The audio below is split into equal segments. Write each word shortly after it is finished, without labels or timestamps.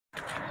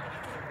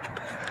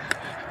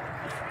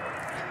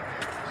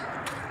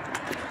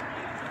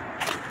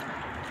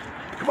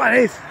on,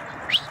 Ace.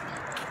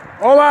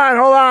 Hold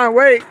on,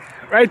 wait.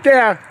 Right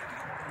there.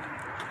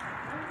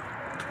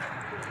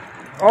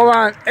 Hold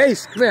on.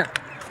 Ace, come here.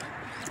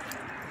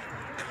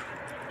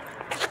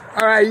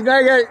 Alright, you're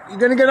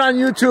gonna get on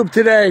YouTube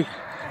today. Hi.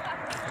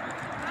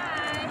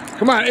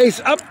 Come on, Ace,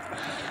 up.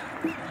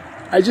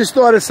 I just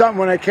thought of something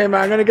when I came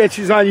out. I'm gonna get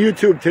you on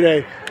YouTube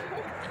today.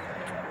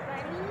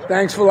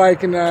 Thanks for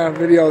liking the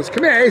videos.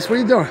 Come here, Ace, what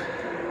are you doing?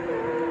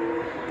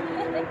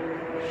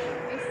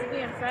 Just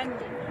being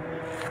friendly.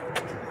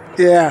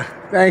 Yeah,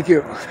 thank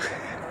you.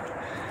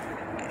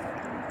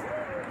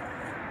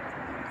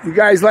 You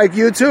guys like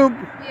YouTube?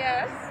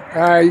 Yes.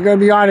 Alright, you're gonna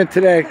be on it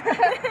today.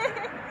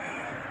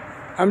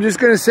 I'm just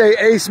gonna say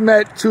Ace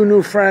met 2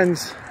 new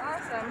friends.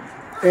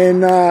 Awesome.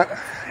 And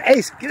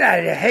Ace, get out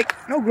of there. Hey,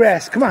 no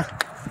grass. Come on.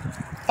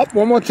 Up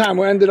one more time.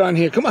 We'll end it on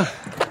here. Come on.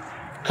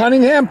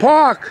 Cunningham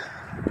Park.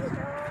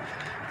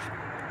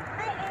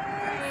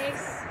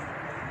 Nice.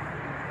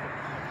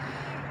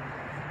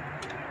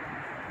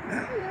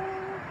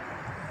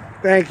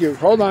 Thank you.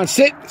 Hold on.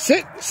 Sit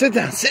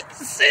down. Sit.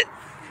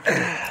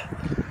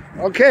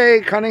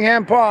 Okay,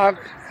 Cunningham Park.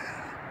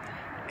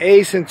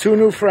 Ace and 2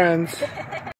 new friends.